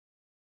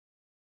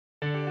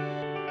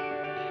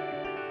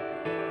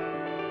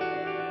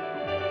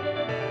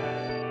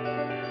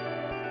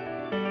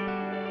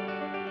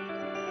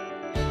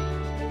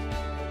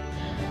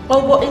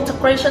Global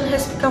integration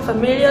has become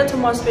familiar to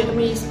most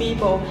Vietnamese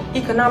people.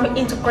 Economic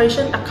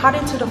integration,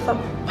 according to the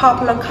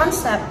popular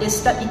concept,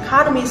 is that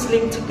economies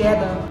link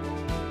together.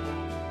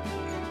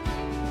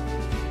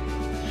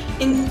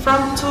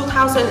 From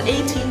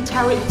 2018,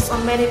 tariffs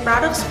on many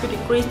products will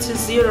decrease to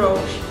zero.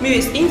 Milk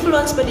is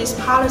influenced by this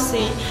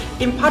policy.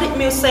 Imported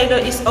milk sector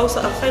is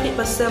also affected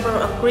by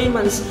several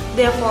agreements.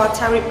 Therefore,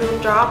 tariff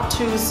will drop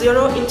to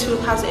zero in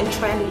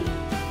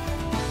 2020.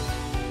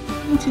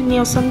 According to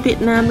Nielsen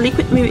Vietnam,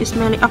 liquid milk is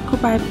mainly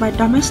occupied by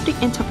domestic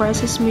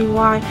enterprises.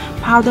 Meanwhile,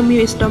 powder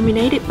milk is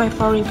dominated by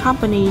foreign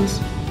companies.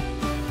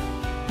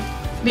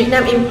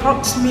 Vietnam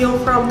imports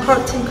milk from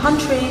 13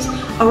 countries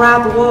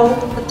around the world.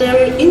 The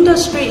dairy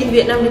industry in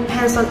Vietnam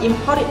depends on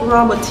imported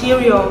raw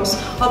materials.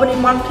 Opening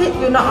market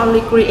will not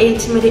only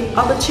create many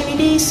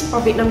opportunities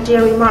for Vietnam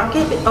dairy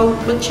market, but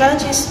open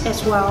challenges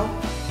as well.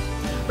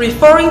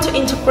 Referring to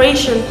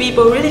integration,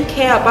 people really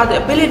care about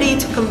the ability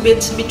to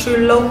compete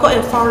between local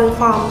and foreign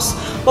farms.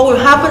 What will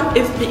happen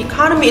if the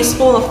economy is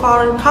full of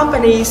foreign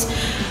companies?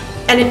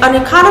 And an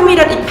economy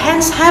that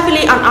depends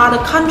heavily on other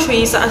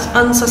countries is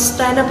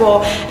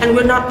unsustainable and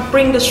will not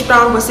bring the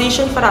strong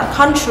position for that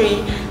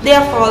country.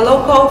 Therefore,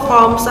 local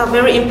farms are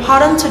very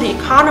important to the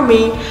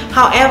economy.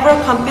 However,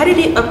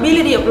 competitive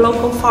ability of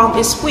local farm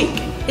is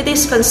weak. It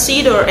is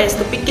considered as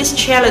the biggest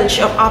challenge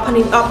of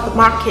opening up the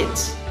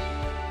markets.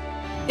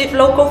 If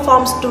local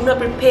farms do not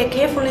prepare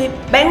carefully,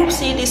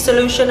 bankruptcy,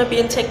 dissolution, and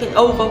being taken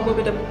over will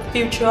be the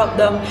future of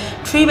them.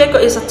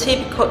 Tribeca is a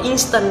typical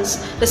instance.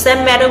 The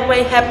same matter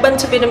may happen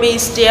to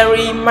Vietnamese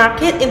dairy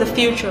market in the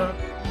future.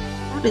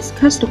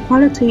 Discuss the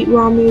quality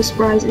raw milk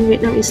price in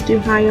Vietnam is still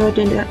higher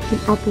than that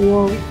of the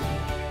world.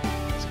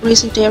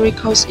 Raising dairy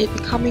costs is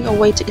becoming a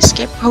way to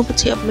escape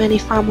poverty of many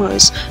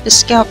farmers. The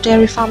scale of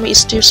dairy farming is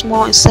still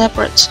small and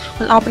separate.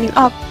 When opening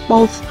up,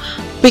 both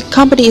big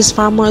companies and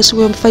farmers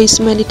will face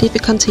many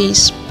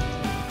difficulties.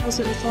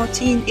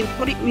 2014,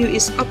 imported milk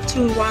is up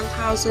to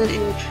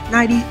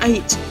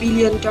 $1,098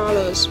 billion.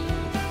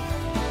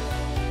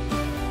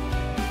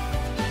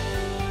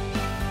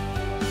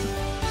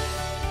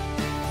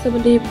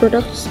 70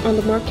 products on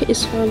the market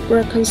is farm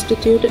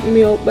reconstituted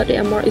milk, but they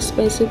are more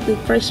expensive than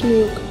fresh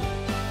milk.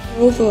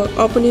 Moreover,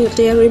 opening a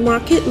dairy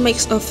market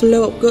makes a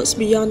flow of goods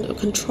beyond the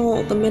control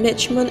of the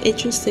management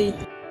agency.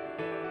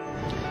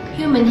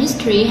 Human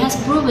history has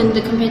proven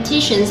the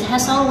competition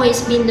has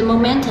always been the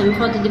momentum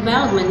for the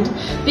development.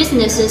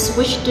 Businesses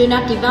which do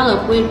not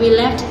develop will be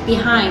left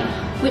behind.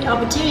 With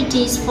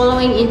opportunities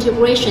following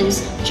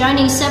integrations,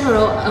 joining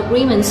several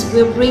agreements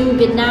will bring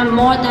Vietnam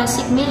more than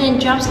 6 million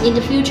jobs in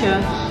the future.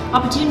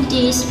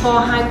 Opportunities for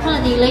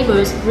high-quality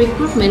labor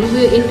recruitment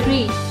will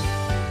increase.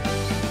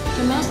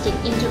 Domestic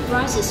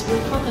enterprises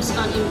will focus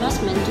on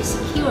investment to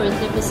secure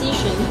their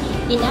position.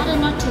 In order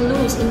not to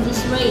lose in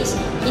this race,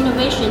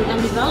 innovation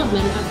and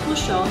development are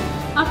crucial.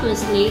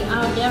 Obviously,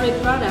 our dairy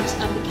products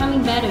are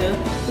becoming better.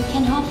 We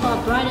can hope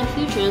for brighter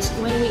futures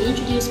when we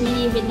introduce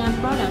many Vietnam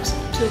products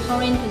to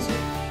foreign consumers.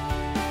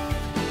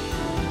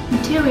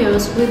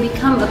 Materials will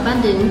become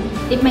abundant.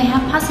 It may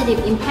have positive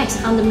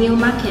impacts on the milk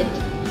market.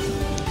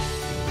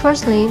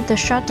 Firstly, the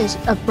shortage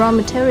of raw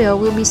material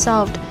will be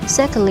solved.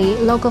 Secondly,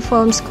 local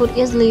firms could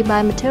easily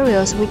buy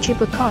materials with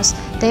cheaper costs.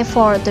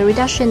 Therefore, the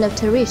reduction of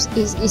tariffs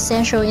is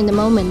essential in the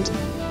moment.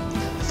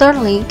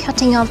 Thirdly,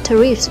 cutting off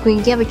tariffs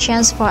will give a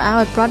chance for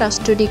our products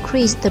to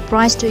decrease the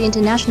price to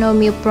international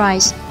milk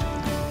price.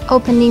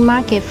 Opening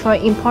market for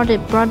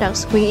imported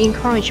products will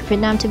encourage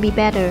Vietnam to be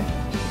better.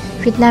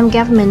 Vietnam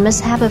government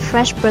must have a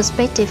fresh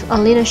perspective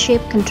on leadership,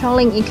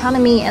 controlling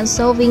economy and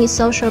solving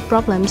social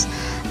problems.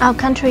 Our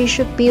country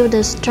should build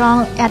a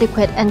strong,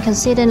 adequate and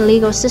consistent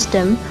legal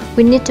system.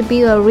 We need to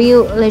build a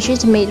real,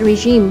 legitimate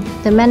regime.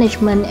 The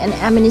management and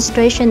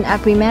administration are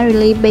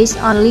primarily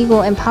based on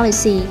legal and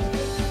policy.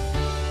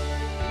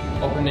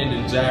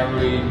 Opening the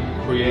dairy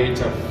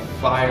creates a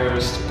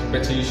fierce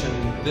competition.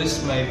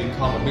 This may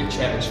become a big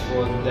challenge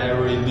for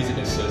dairy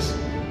businesses.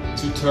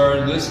 To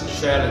turn this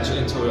challenge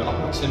into an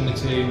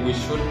opportunity, we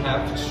should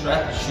have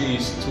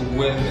strategies to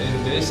win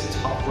in this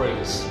tough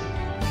race.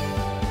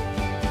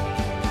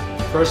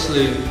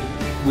 Firstly,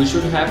 we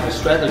should have a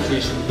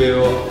strategy to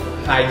build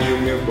high new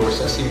milk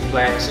processing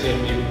plants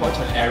in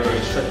important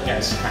areas such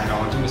as Hanoi,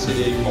 Ho Chi Minh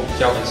City, Mộc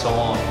Châu, and so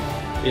on.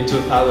 In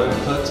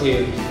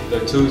 2013,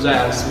 the two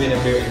giants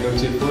Vietnam Milk and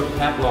Nutri-Food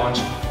have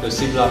launched the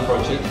similar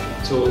project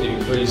to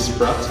increase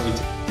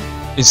productivity.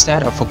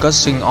 Instead of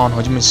focusing on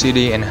Ho Chi Minh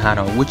City and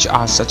Hanoi, which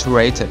are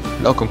saturated,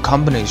 local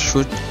companies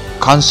should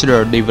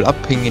consider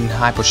developing in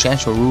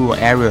high-potential rural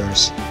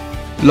areas.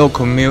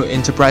 Local milk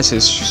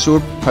enterprises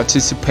should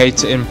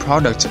participate in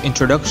product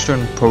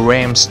introduction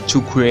programs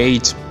to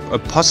create a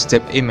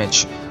positive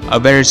image. A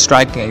very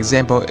striking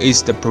example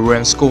is the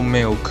program School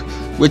Milk,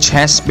 which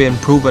has been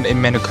proven in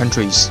many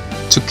countries.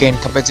 To gain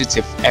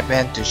competitive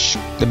advantage,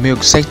 the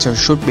milk sector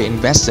should be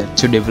invested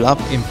to develop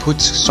input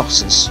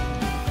sources.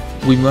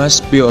 We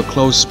must build a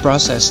close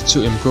process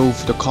to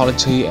improve the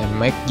quality and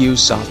make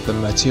use of the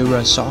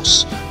material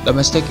source.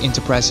 Domestic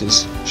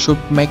enterprises should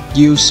make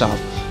use of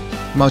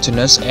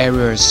mountainous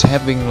areas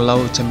having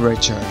low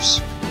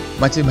temperatures.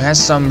 My team has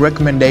some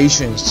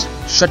recommendations,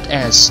 such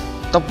as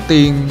Tóc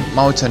Tiên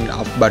Mountain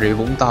of Bà Rịa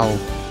Vũng Tàu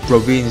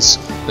Province,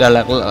 Đà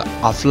Lạt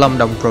of Lâm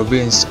Đồng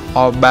Province,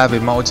 or Ba Vì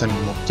Mountain,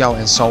 Mộc Châu,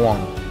 and so on.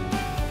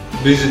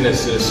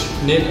 Businesses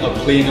need a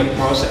cleaner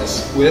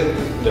process with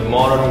the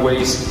modern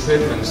waste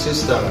treatment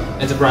system.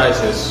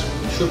 Enterprises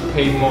should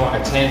pay more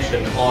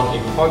attention on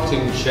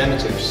importing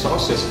genetic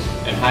sources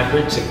and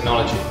hybrid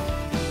technology.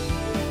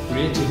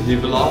 We need to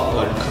develop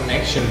a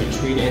connection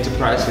between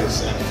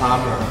enterprises and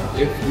farmers.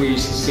 If we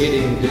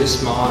succeed in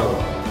this model,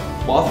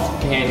 both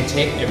can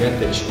take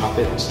advantage of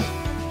it.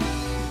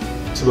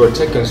 To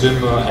protect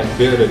consumers and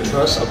build the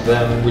trust of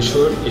them, we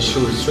should issue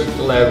a strict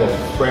level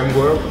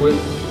framework with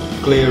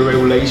clear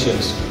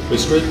regulations,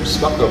 restrict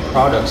smuggled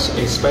products,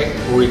 inspect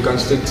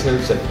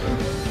reconstituted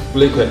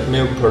liquid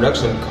milk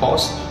production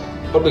costs,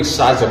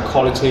 publicize the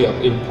quality of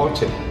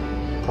imported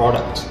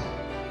products.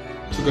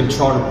 To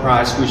control the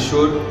price, we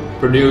should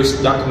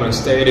produce documents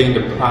stating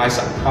the price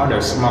of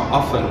products more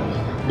often,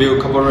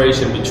 build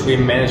cooperation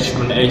between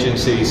management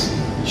agencies,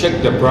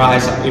 check the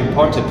price of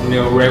imported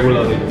milk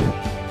regularly.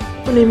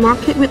 When a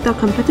market with a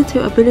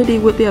competitive ability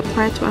would be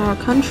applied to our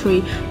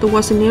country, the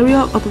worst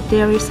scenario of the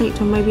dairy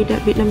sector may be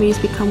that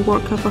Vietnamese become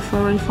workers for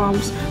foreign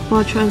firms.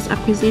 Merger and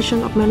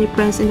acquisition of many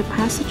brands in the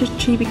past, such as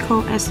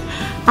typical as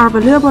are a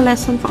valuable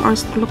lesson for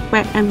us to look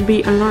back and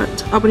be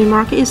alert. Opening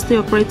market is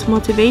still a great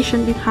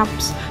motivation. It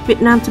helps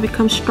Vietnam to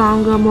become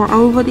stronger.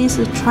 Moreover, this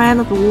is a trend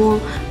of the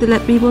world. They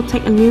let people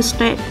take a new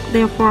step.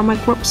 Therefore, my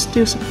group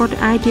still support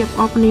the idea of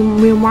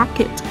opening real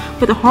market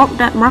with the hope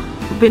that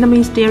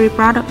Vietnamese dairy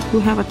products will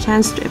have a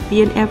chance to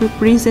appear in every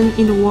region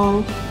in the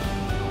world.